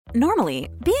Normally,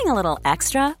 being a little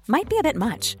extra might be a bit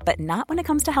much, but not when it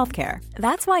comes to healthcare.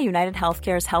 That's why United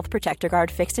Healthcare's Health Protector Guard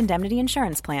fixed indemnity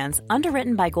insurance plans,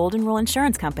 underwritten by Golden Rule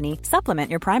Insurance Company, supplement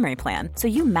your primary plan so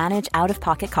you manage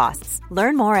out-of-pocket costs.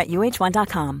 Learn more at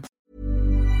uh1.com.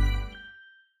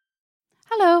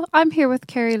 Hello, I'm here with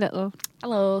Kerry Little.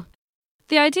 Hello.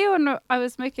 The idea when I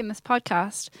was making this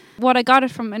podcast, what I got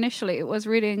it from initially was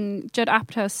reading Judd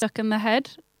Apatow's Stuck in the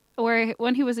Head, where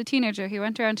when he was a teenager, he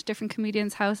went around to different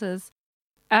comedians' houses.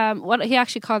 What he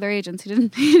actually called their agents. He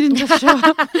didn't just show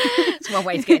up. It's one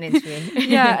way to get an interview.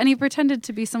 Yeah, and he pretended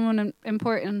to be someone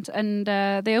important. And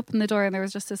they opened the door, and there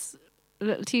was just this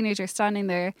little teenager standing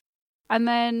there. And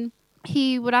then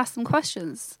he would ask them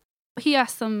questions. He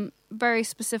asked them very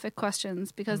specific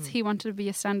questions because he wanted to be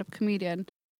a stand-up comedian.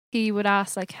 He would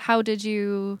ask, like, how did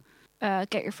you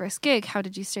get your first gig? How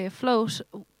did you stay afloat?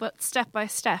 But step by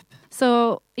step.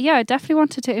 So, yeah, I definitely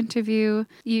wanted to interview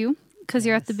you because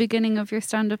you're at the beginning of your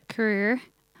stand-up career.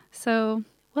 So,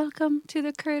 welcome to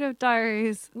the Creative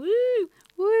Diaries. Woo!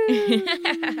 Woo!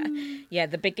 Yeah,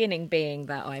 the beginning being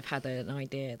that I've had an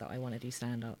idea that I want to do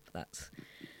stand-up.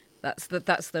 That's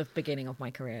the beginning of my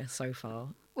career so far.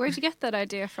 Where'd you get that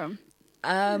idea from?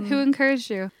 Who encouraged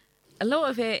you? A lot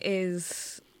of it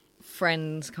is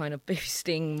friends kind of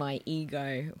boosting my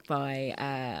ego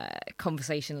by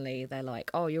conversationally. They're like,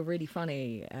 oh, you're really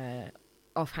funny.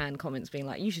 Offhand comments being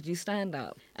like, you should do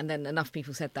stand-up. And then enough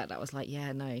people said that was like,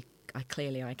 yeah, no, I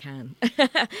can.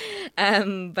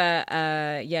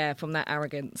 But from that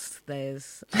arrogance,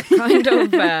 there's a kind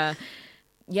of,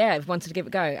 I've wanted to give it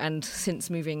a go. And since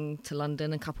moving to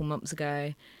London a couple months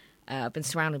ago, I've been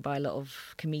surrounded by a lot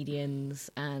of comedians.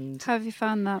 And how have you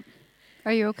found that?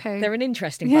 Are you okay? They're an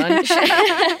interesting bunch.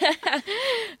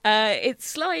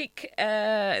 It's like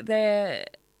there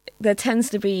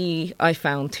tends to be, I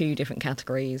found, two different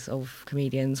categories of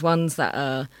comedians. Ones that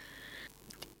are,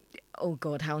 oh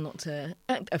God, how not to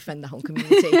offend the whole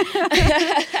community.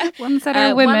 Ones that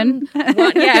are women.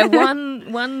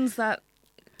 Ones that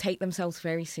take themselves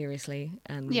very seriously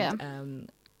and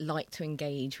like to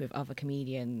engage with other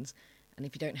comedians. And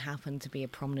if you don't happen to be a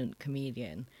prominent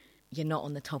comedian, you're not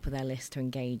on the top of their list to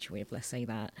engage with, let's say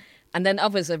that. And then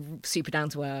others are super down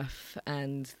to earth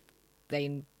and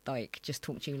they like just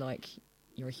talk to you like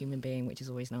you're a human being, which is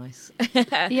always nice.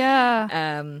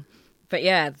 Yeah. But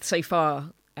yeah, so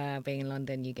far being in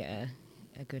London, you get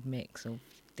a good mix of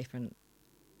different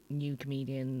new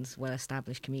comedians,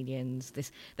 well-established comedians.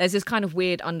 There's this kind of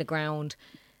weird underground,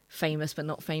 famous but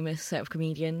not famous set of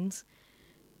comedians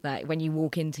that when you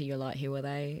walk into, you're like, who are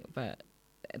they? But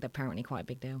they're apparently quite a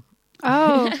big deal.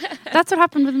 Oh, that's what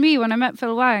happened with me when I met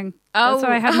Phil Wang. That's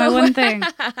why I had my one thing.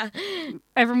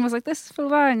 Everyone was like, this is Phil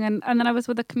Wang. And then I was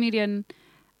with a comedian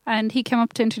and he came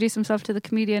up to introduce himself to the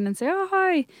comedian and say, oh,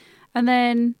 hi. And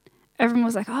then everyone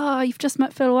was like, oh, you've just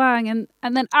met Phil Wang. And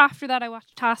then after that, I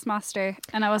watched Taskmaster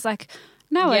and I was like,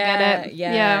 now I get it.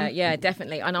 Yeah,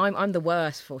 definitely. And I'm the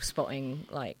worst for spotting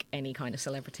like any kind of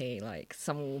celebrity. Like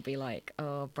someone will be like,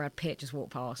 "Oh, Brad Pitt just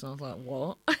walked past," and I was like,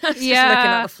 "What?" I was just looking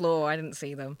at the floor. I didn't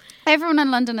see them. Everyone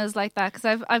in London is like that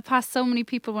because I've passed so many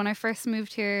people when I first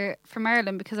moved here from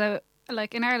Ireland because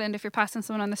in Ireland, if you're passing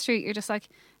someone on the street, you're just like,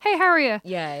 "Hey, how are you?"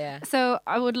 Yeah. So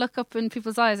I would look up in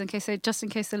people's eyes in case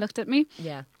they looked at me.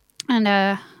 Yeah. And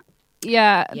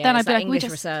then I'd be like, English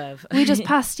reserve. we just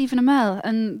passed Stephen Amell,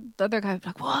 and the other guy would be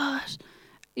like, what?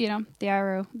 You know, the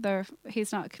Arrow.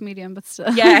 He's not a comedian, but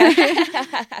still. Yeah,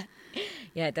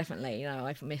 yeah, definitely. You know,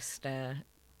 I've missed a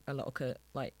lot of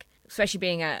like, especially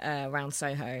being at around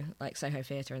Soho, like Soho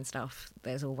Theatre and stuff.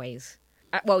 There's always.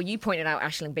 Well, you pointed out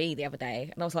Aisling B the other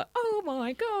day, and I was like, oh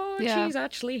my God, she's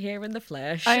actually here in the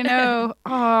flesh. I know.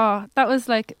 Oh, that was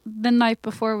like the night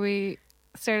before we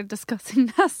started discussing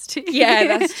Nasty. Yeah,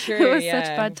 that's true. It was such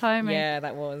bad timing. Yeah,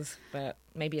 that was. But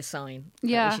maybe a sign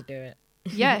that we should do it.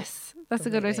 Yes, that's a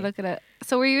good way to look at it.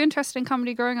 So were you interested in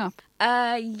comedy growing up?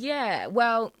 Yeah.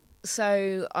 Well,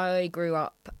 so I grew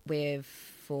up with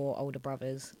 4 older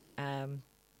brothers, and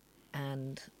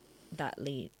that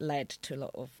led to a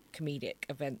lot of comedic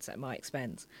events at my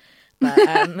expense. But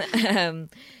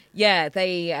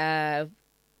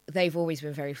they've always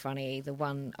been very funny. The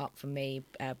one up from me,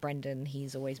 Brendan,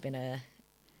 he's always been a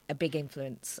big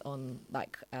influence on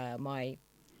like my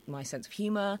sense of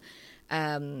humour.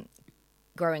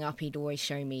 Growing up, he'd always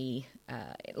show me,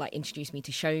 introduce me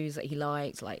to shows that he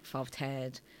liked, like Father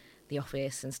Ted, The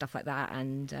Office, and stuff like that.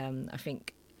 And I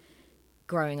think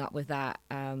growing up with that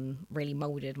really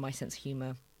moulded my sense of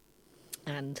humour.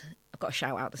 And I've got to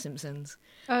shout out The Simpsons.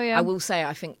 Oh yeah, I will say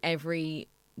I think every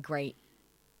great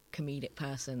comedic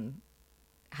person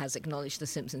has acknowledged The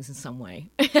Simpsons in some way.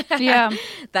 Yeah.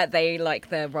 That they like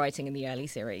the writing in the early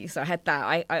series. So I had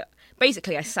that. I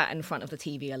basically I sat in front of the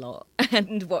TV a lot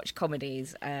and watched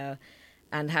comedies, and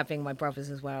having my brothers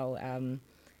as well, and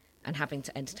having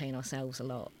to entertain ourselves a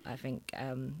lot. I think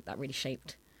that really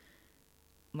shaped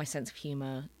my sense of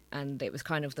humour, and it was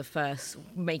kind of the first,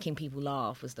 making people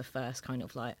laugh was the first kind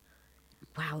of like,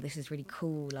 wow, this is really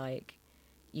cool. Like,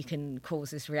 you can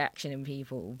cause this reaction in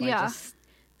people by just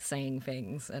saying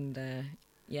things. And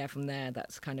from there,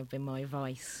 that's kind of been my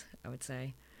vice, I would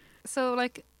say. So,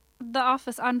 like, The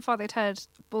Office and Father Ted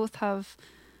both have,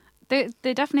 they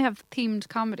definitely have themed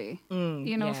comedy.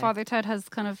 Father Ted has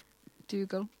kind of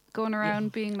Dougal going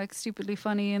around being like stupidly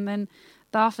funny, and then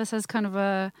The Office has kind of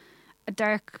a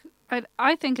dark,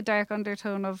 I think a dark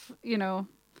undertone of,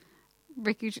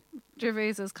 Ricky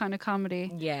Gervais's kind of comedy.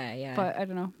 Yeah. But I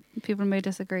don't know, people may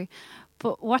disagree.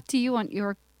 But what do you want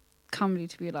your comedy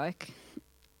to be like?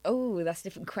 Oh, that's a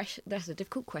different question. That's a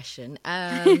difficult question.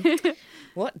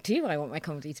 What do I want my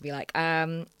comedy to be like?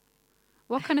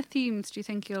 What kind of themes do you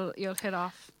think you'll hit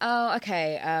off? Oh,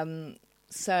 okay.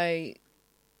 So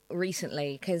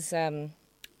recently, because I've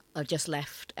just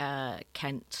left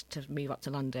Kent to move up to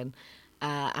London,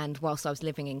 and whilst I was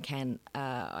living in Kent,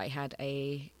 I had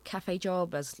a cafe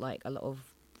job, as like a lot of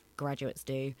graduates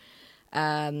do,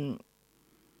 and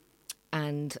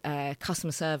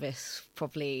customer service,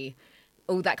 probably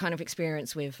all that kind of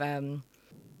experience with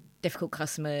difficult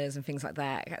customers and things like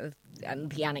that,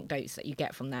 and the anecdotes that you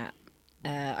get from that.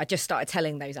 I just started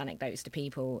telling those anecdotes to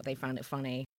people. They found it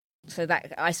funny. So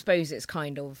that, I suppose, it's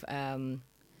kind of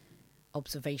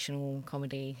observational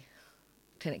comedy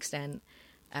to an extent.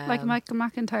 Like Michael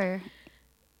McIntyre,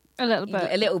 a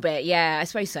little bit. Yeah, I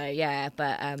suppose so. Yeah,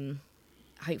 but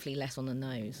hopefully less on the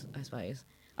nose, I suppose.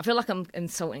 I feel like I'm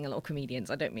insulting a lot of comedians.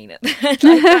 I don't mean it like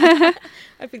that.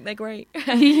 I think they're great. But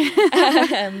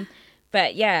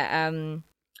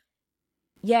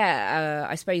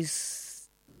I suppose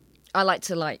I like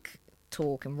to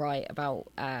talk and write about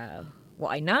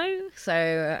what I know.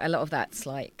 So a lot of that's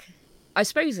like, I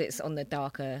suppose it's on the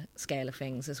darker scale of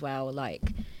things as well,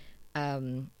 like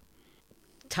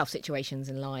tough situations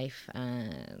in life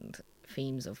and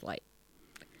themes of like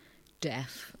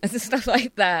death and stuff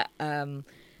like that,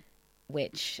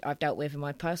 which I've dealt with in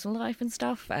my personal life and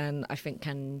stuff, and I think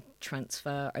can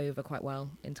transfer over quite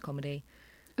well into comedy.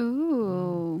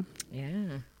 Ooh.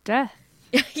 Yeah. Death.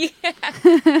 Yeah.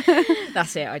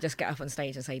 That's it. I just get up on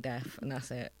stage and say death, and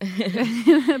that's it.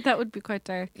 That would be quite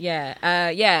dark. Yeah.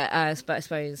 But I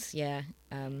suppose, yeah.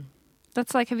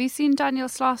 That's like, have you seen Daniel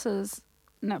Sloss's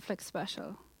Netflix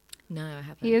special? No, I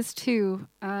haven't. He is too,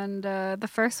 and the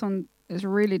first one is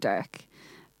really dark,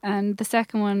 and the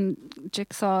second one,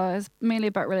 Jigsaw, is mainly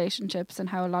about relationships and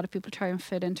how a lot of people try and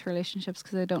fit into relationships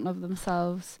because they don't love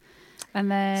themselves.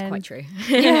 And then it's quite true.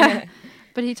 Yeah.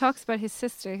 But he talks about his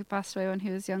sister who passed away when he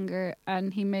was younger,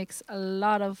 and he makes a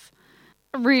lot of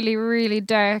really, really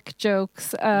dark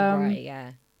jokes. Right,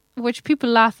 yeah. Which people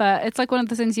laugh at. It's like one of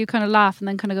the things you kind of laugh and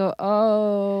then kind of go,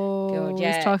 oh, God,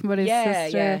 yeah. He's talking about his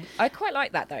sister. Yeah. I quite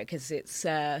like that, though, because it's,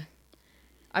 I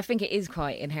think it is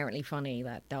quite inherently funny,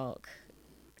 that dark.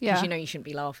 Because you shouldn't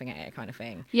be laughing at it kind of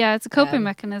thing. Yeah, it's a coping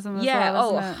mechanism as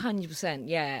well, isn't it? 100%,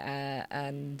 yeah.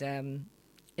 And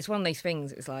it's one of those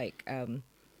things, it's like,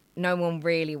 no one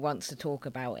really wants to talk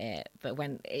about it, but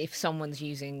if someone's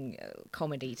using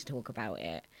comedy to talk about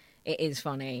it, it is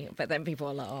funny. But then people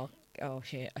are like, oh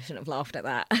shit, I shouldn't have laughed at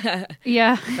that.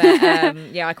 Yeah. But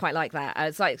I quite like that.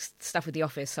 It's like stuff with The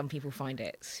Office. Some people find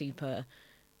it super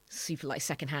like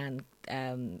secondhand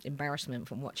embarrassment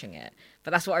from watching it,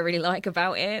 but that's what I really like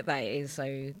about it. That it is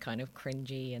so kind of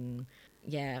cringy, and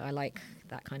yeah, I like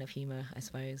that kind of humour, I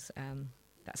suppose.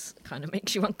 That's kind of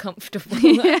makes you uncomfortable.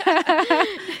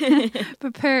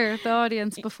 Prepare the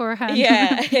audience beforehand.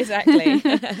 Yeah, exactly.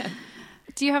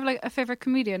 Do you have like a favourite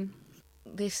comedian?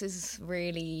 This is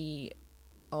really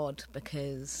odd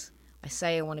because I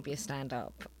say I want to be a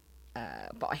stand-up,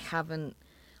 but I haven't.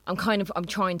 I'm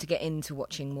trying to get into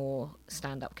watching more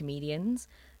stand-up comedians,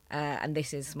 and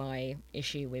this is my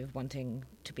issue with wanting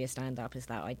to be a stand-up, is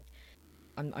that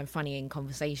I'm funny in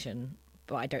conversation,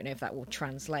 but I don't know if that will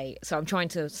translate. So I'm trying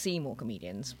to see more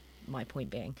comedians, my point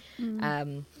being.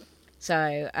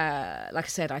 So like I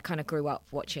said, I kind of grew up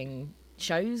watching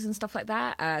shows and stuff like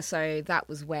that. So that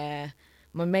was where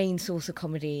my main source of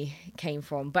comedy came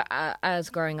from. But as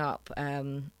growing up,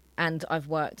 and I've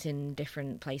worked in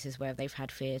different places where they've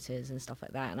had theatres and stuff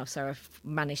like that. And I've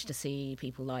managed to see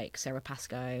people like Sarah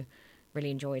Pascoe.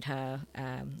 Really enjoyed her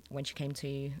when she came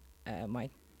to my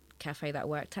cafe that I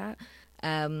worked at.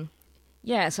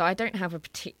 Yeah, so I don't have a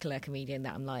particular comedian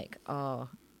that I'm like, oh,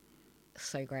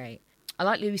 So great. I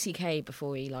like Louis C.K.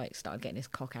 before he like started getting his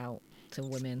cock out to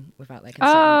women without their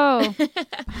consent. Oh,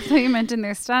 I thought you meant in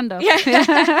their stand-up.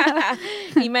 Yeah.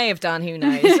 He may have done, who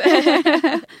knows.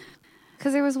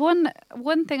 Because there was one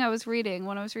thing I was reading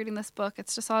when I was reading this book.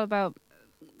 It's just all about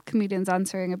comedians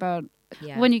answering about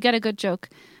when you get a good joke,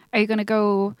 are you going to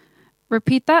go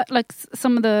repeat that? Like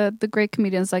some of the great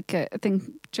comedians, like I think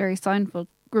Jerry Seinfeld,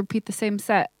 repeat the same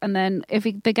set, and then if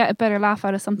they get a better laugh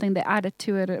out of something, they add it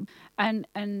to it. And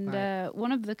right.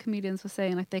 One of the comedians was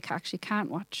saying like they actually can't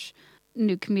watch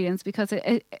new comedians because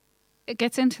it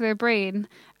gets into their brain,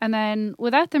 and then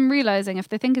without them realizing, if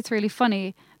they think it's really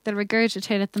funny, they'll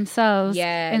regurgitate it themselves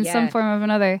in some form or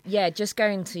another. Yeah, just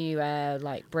going to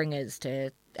like bringers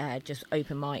to just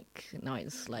open mic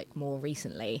nights like more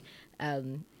recently.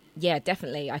 Yeah,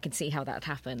 definitely I could see how that would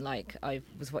happen. Like I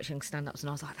was watching stand-ups and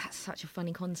I was like, that's such a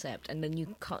funny concept, and then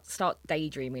you start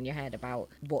daydreaming in your head about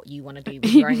what you want to do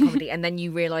with your own comedy, and then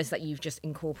you realise that you've just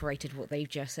incorporated what they've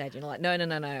just said. You're like, no, I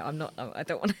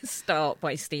don't want to start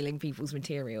by stealing people's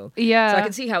material. Yeah. So I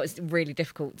can see how it's really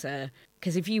difficult to,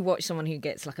 because if you watch someone who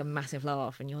gets like a massive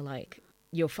laugh and you're like,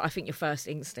 I think your first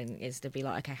instinct is to be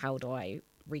like, okay, how do I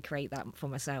recreate that for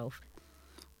myself?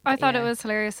 I thought it was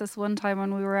hilarious this one time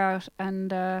when we were out,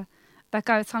 and that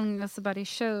guy was telling us about his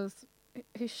show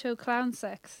clown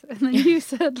sex, and then you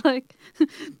said like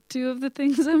 2 of the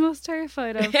things I'm most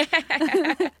terrified of.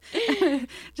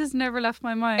 Just never left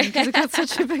my mind because it got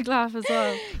such a big laugh as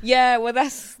well. Yeah, well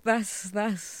that's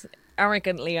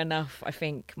arrogantly enough. I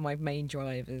think my main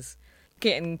drive is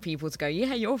getting people to go,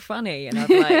 yeah, you're funny, and I'm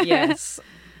like, yes,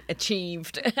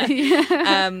 achieved.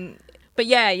 But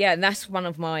yeah, and that's one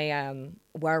of my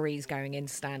worries going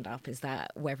into stand-up, is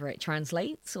that whether it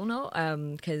translates or not.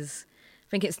 Because I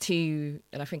think it's and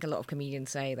I think a lot of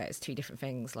comedians say that it's 2 different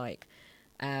things, like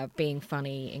being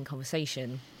funny in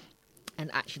conversation and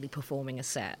actually performing a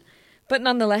set. But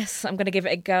nonetheless, I'm going to give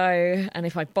it a go, and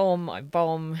if I bomb,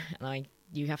 and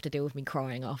you have to deal with me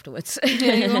crying afterwards.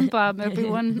 Yeah, you won't bomb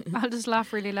everyone. I'll just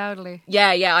laugh really loudly.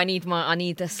 Yeah, I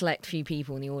need a select few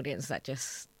people in the audience that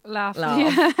just laugh.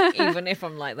 Yeah. Even if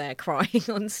I'm like there crying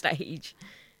on stage.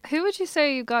 Who would you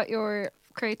say you got your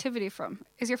creativity from?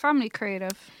 Is your family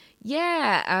creative?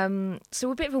 Yeah, so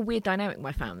we're a bit of a weird dynamic in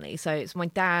my family. So it's my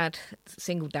dad,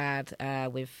 single dad,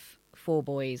 with 4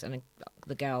 boys and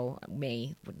the girl,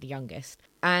 me, the youngest.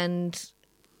 And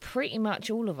pretty much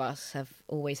all of us have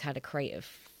always had a creative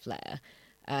flair,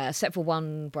 except for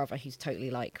one brother who's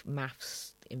totally like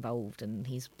maths involved, and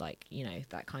he's like,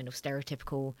 that kind of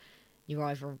stereotypical, you're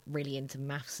either really into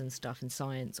maths and stuff and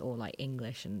science, or like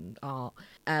English and art.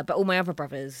 But all my other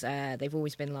brothers, they've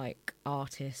always been like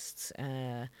artists,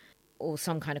 or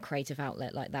some kind of creative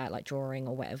outlet like that, like drawing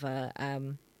or whatever.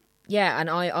 And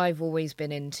I've always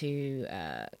been into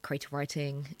creative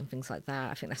writing and things like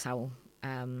that. I think that's how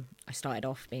I started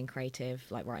off being creative,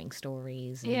 like writing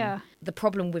stories. Yeah. The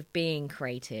problem with being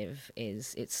creative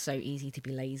is it's so easy to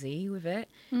be lazy with it.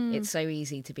 It's so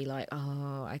easy to be like,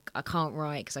 oh, I can't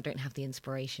write because I don't have the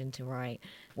inspiration to write.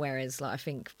 Whereas like I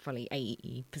think probably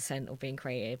 80% of being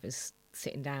creative is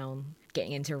sitting down,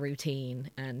 getting into a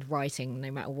routine and writing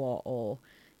no matter what, or,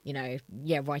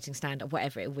 writing stand-up,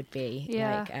 whatever it would be.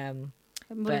 Yeah.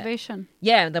 Motivation.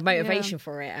 The motivation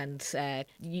for it. And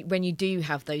when you do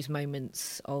have those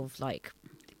moments of like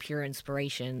pure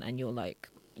inspiration, and you're like,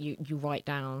 you write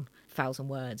down 1,000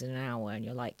 words in an hour, and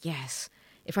you're like, yes,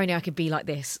 if only I could be like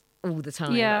this all the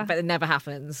time. Yeah. But it never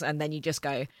happens. And then you just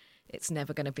go, it's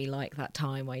never going to be like that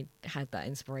time I had that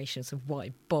inspiration, so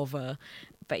why bother?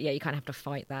 But yeah, you kind of have to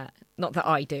fight that. Not that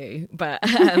I do, but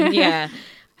yeah.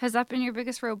 Has that been your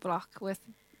biggest roadblock with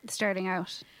starting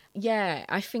out? Yeah,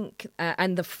 I think,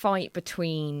 and the fight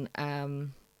between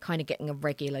kind of getting a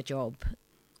regular job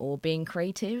or being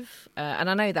creative. And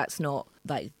I know that's not,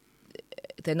 like,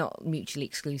 they're not mutually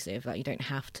exclusive, like you don't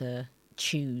have to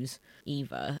choose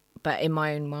either. But in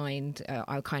my own mind,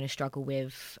 I kind of struggle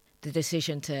with the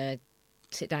decision to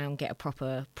sit down, get a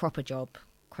proper job,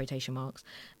 quotation marks,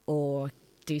 or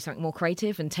do something more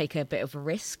creative and take a bit of a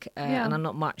risk. And I'm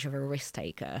not much of a risk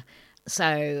taker.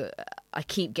 So I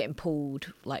keep getting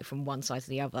pulled like from one side to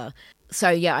the other. So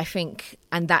yeah, I think,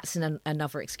 and that's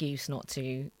another excuse not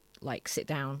to like sit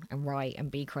down and write and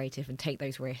be creative and take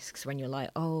those risks when you're like,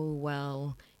 oh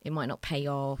well, it might not pay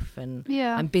off, and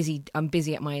I'm busy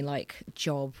at my like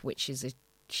job, which is a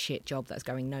shit job that's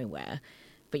going nowhere.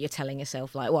 But you're telling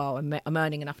yourself like, well, I'm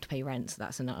earning enough to pay rent, so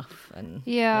that's enough. And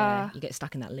you get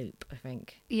stuck in that loop, I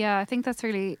think. Yeah, I think that's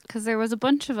really, because there was a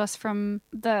bunch of us from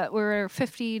that were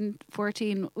 15,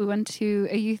 14. We went to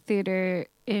a youth theatre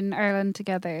in Ireland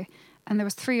together, and there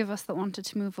was 3 of us that wanted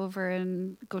to move over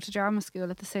and go to drama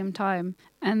school at the same time.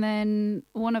 And then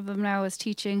one of them now is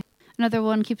teaching. Another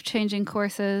one keeps changing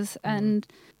courses. And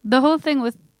the whole thing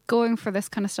with going for this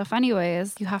kind of stuff anyway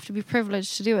is you have to be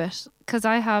privileged to do it. Because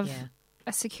I have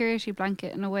a security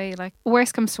blanket in a way. Like,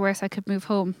 worst comes to worst, I could move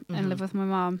home and live with my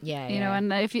mom. You know,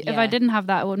 and if I didn't have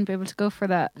that, I wouldn't be able to go for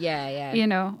that. You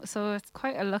know, so it's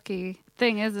quite a lucky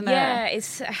thing, isn't it? Yeah,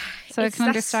 so I can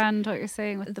understand what you're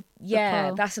saying with the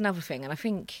pull. That's another thing. And I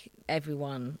think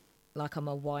everyone, like, I'm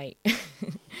a white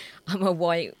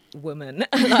woman. Like,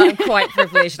 I'm quite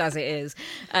privileged as it is.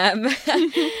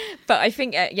 But I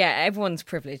think, everyone's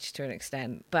privileged to an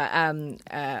extent. But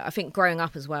I think growing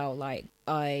up as well, like,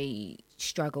 I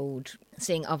struggled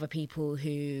seeing other people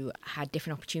who had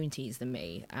different opportunities than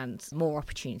me and more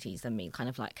opportunities than me, kind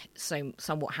of like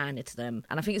somewhat handed to them.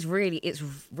 And I think it's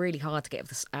really hard to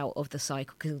get out of the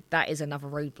cycle, because that is another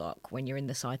roadblock when you're in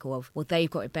the cycle of, well, they've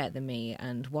got it better than me,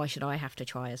 and why should I have to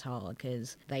try as hard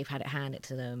because they've had it handed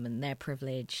to them and they're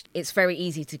privileged. It's very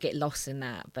easy to get lost in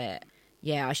that. But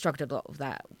yeah, I struggled a lot with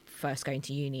that first going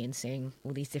to uni and seeing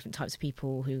all these different types of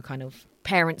people who kind of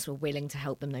parents were willing to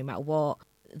help them no matter what.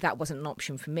 That wasn't an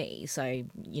option for me. So,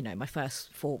 you know, my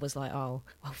first thought was like, oh,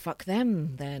 well, fuck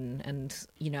them then. And,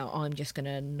 you know, I'm just going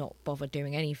to not bother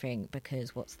doing anything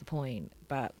because what's the point?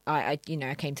 But I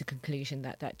came to the conclusion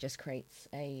that just creates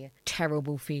a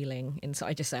terrible feeling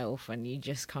inside yourself, and you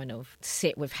just kind of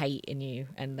sit with hate in you.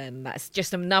 And then that's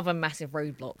just another massive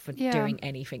roadblock for doing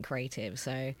anything creative.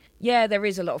 So, yeah, there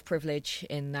is a lot of privilege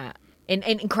in that.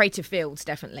 In creative fields,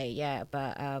 definitely, yeah.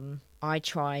 But I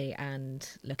try and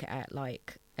look at it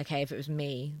like, okay, if it was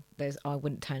me, I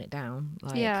wouldn't turn it down.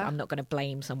 Like, I'm not going to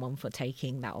blame someone for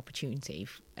taking that opportunity.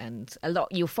 And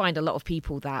you'll find a lot of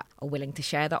people that are willing to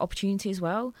share that opportunity as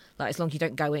well. Like, as long as you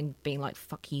don't go in being like,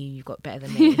 fuck you, you've got better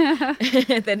than me.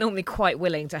 They're normally quite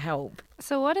willing to help.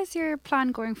 So what is your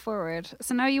plan going forward?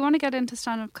 So now you want to get into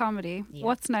stand-up comedy. Yeah.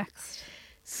 What's next?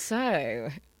 So,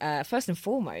 first and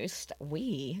foremost,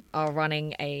 we are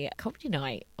running a comedy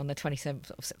night on the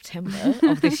 27th of September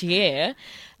of this year.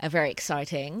 Very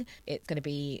exciting. It's going to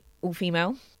be all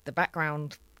female. The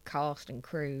background cast and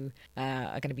crew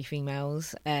are going to be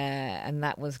females. And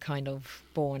that was kind of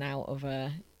born out of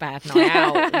a bad night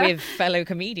out with fellow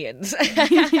comedians.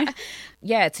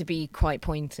 Yeah, to be quite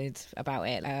pointed about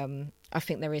it. I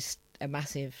think there is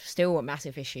still a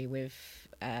massive issue with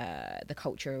the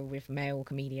culture with male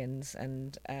comedians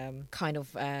and kind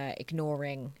of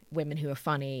ignoring women who are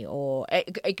funny, or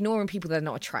ignoring people they're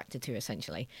not attracted to,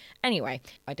 essentially. Anyway,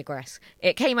 I digress.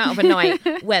 It came out of a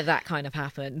night where that kind of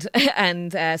happened.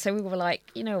 And so we were like,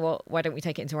 you know what, why don't we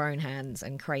take it into our own hands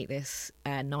and create this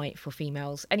night for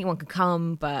females? Anyone can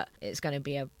come, but it's going to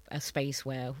be a space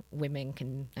where women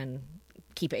can, and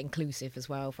keep it inclusive as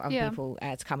well for other people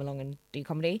to come along and do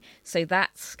comedy. So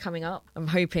that's coming up. I'm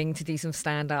hoping to do some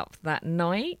stand-up that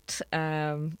night.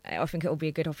 I think it'll be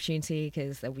a good opportunity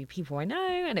because there'll be people I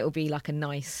know, and it'll be like a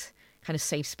nice kind of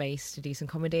safe space to do some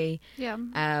comedy.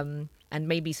 And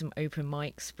maybe some open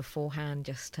mics beforehand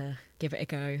just to give it a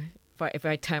go. But if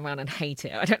I turn around and hate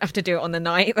it, I don't have to do it on the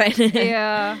night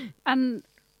then. And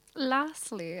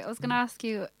lastly, I was going to ask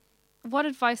you, what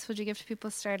advice would you give to people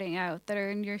starting out that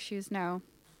are in your shoes now?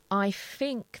 I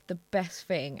think the best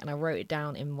thing, and I wrote it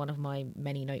down in one of my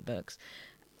many notebooks,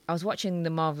 I was watching The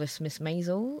Marvelous Miss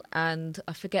Maisel, and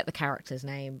I forget the character's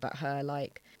name, but her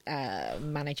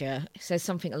manager says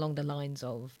something along the lines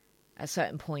of, at a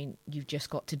certain point, you've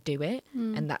just got to do it,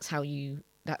 and that's how you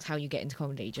get into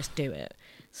comedy. Just do it.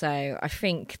 So I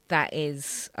think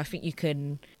you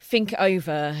can think it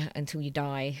over until you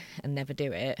die and never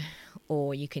do it,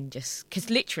 or you can just, because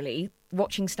literally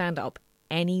watching stand up,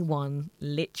 anyone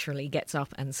literally gets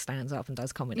up and stands up and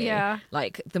does comedy. Yeah.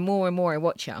 Like, the more and more I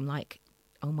watch it, I'm like,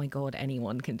 oh my God,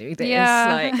 anyone can do this.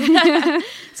 Yeah. Like,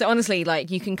 so honestly,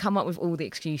 like, you can come up with all the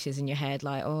excuses in your head,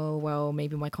 like, oh, well,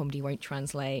 maybe my comedy won't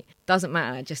translate. Doesn't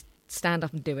matter. Just stand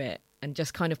up and do it, and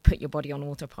just kind of put your body on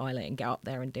autopilot and get up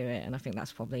there and do it. And I think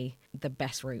that's probably the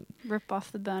best route. Rip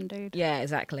off the Band-Aid. Yeah,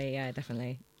 exactly. Yeah,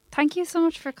 definitely. Thank you so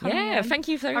much for coming in. Yeah, thank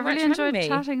you so much for having me. I really enjoyed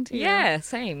chatting to you. Yeah,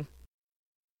 same.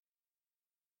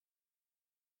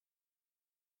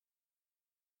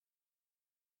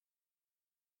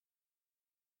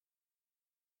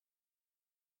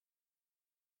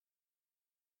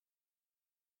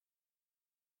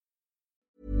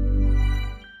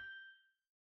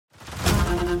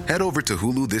 Head over to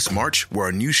Hulu this March, where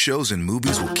our new shows and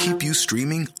movies will keep you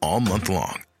streaming all month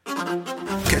long.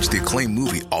 Catch the acclaimed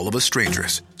movie All of Us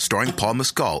Strangers, starring Paul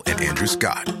Mescal and Andrew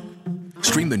Scott.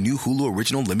 Stream the new Hulu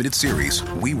original limited series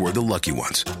We Were the Lucky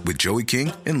Ones with Joey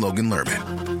King and Logan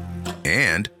Lerman.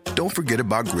 And don't forget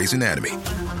about Grey's Anatomy.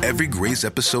 Every Grey's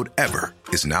episode ever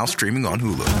is now streaming on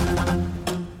Hulu.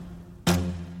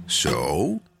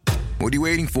 So, what are you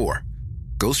waiting for?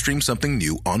 Go stream something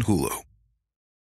new on Hulu.